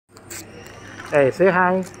Hey, say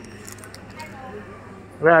hi.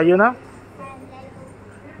 Where are you now?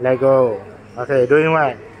 Lego. Okay, doing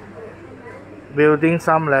what? Building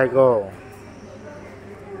some Lego.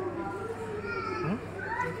 Hmm?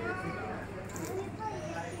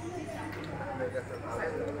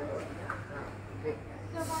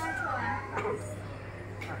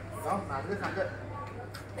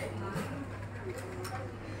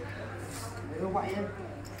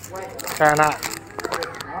 Sana.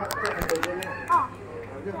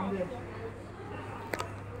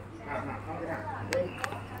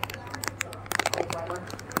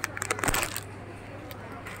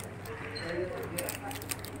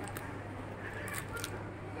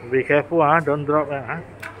 Be careful, huh? Don't drop it, huh?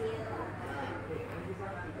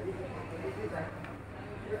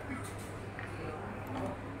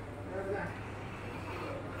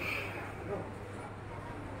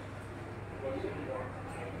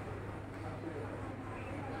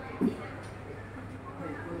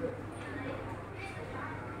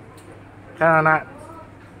 Sana.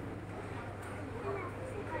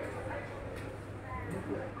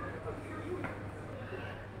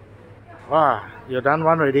 Wow, you done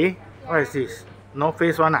one already? What is this? No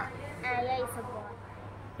face one, ah? Yeah, it's a boy.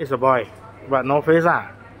 It's a boy, but no face, ah?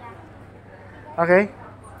 Yeah. Okay.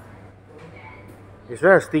 Is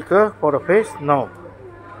there a sticker for the face? No.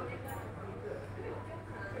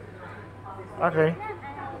 Okay.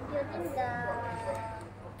 Building the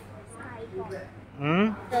skyboard.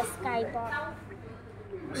 Hmm? The skyboard.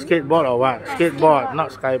 Skateboard or what? Skateboard,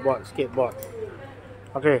 not skyboard, skateboard.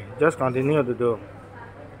 Okay, just continue to do.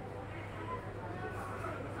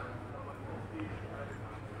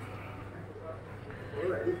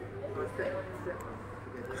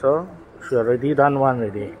 So, she already done one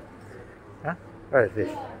already. Huh? What is this?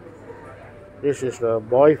 This is the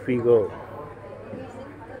boy figure.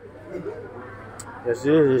 Yes,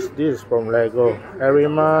 this is from Lego. Every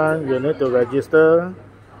month you need to register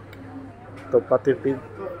to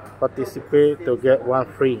participate to get one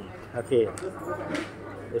free. Okay.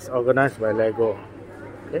 It's organized by Lego.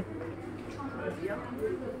 Okay.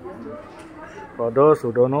 For those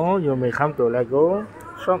who don't know, you may come to Lego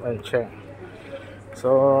shop and check.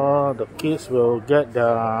 So the kids will get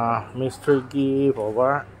the mystery gift or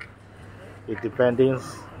what. It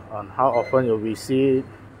depends on how often you visit.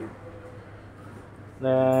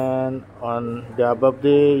 Then on their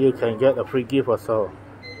birthday, you can get a free gift also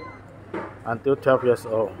until 12 years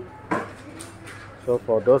old. So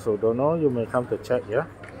for those who don't know, you may come to check, yeah.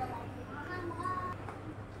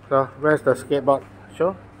 So where's the skateboard?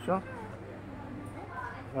 Show.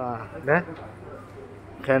 Then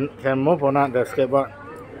can move or not the skateboard?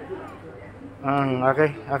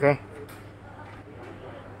 Okay. Okay.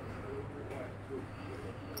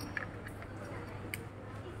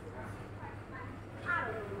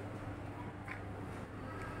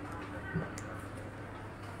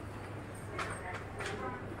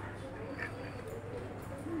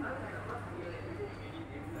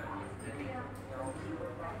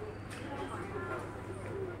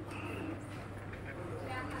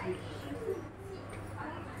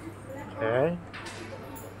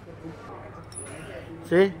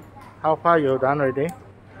 See how far you done already?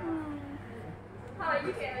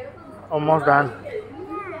 Almost done.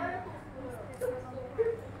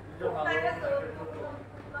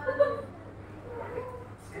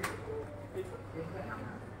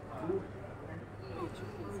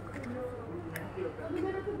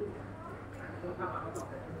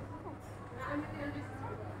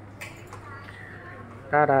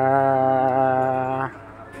 Ta-da!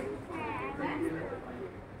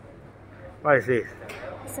 What is this?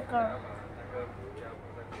 It's a girl.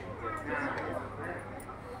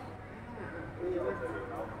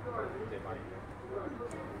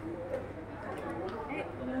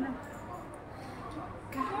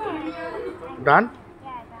 Done?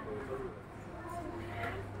 Yeah, done.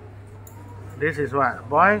 This is what?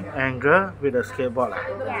 Boy and girl with a skateboard.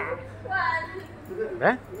 Yeah.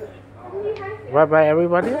 Eh? Bye bye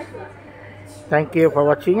everybody. Thank you for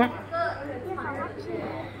watching.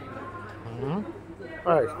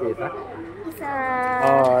 What is this? Huh? It's a...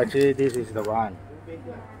 Oh, actually this is the one.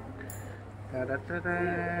 Ta-da-ta-da.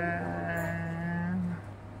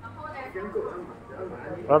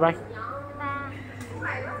 Bye bye.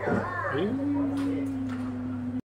 Bye.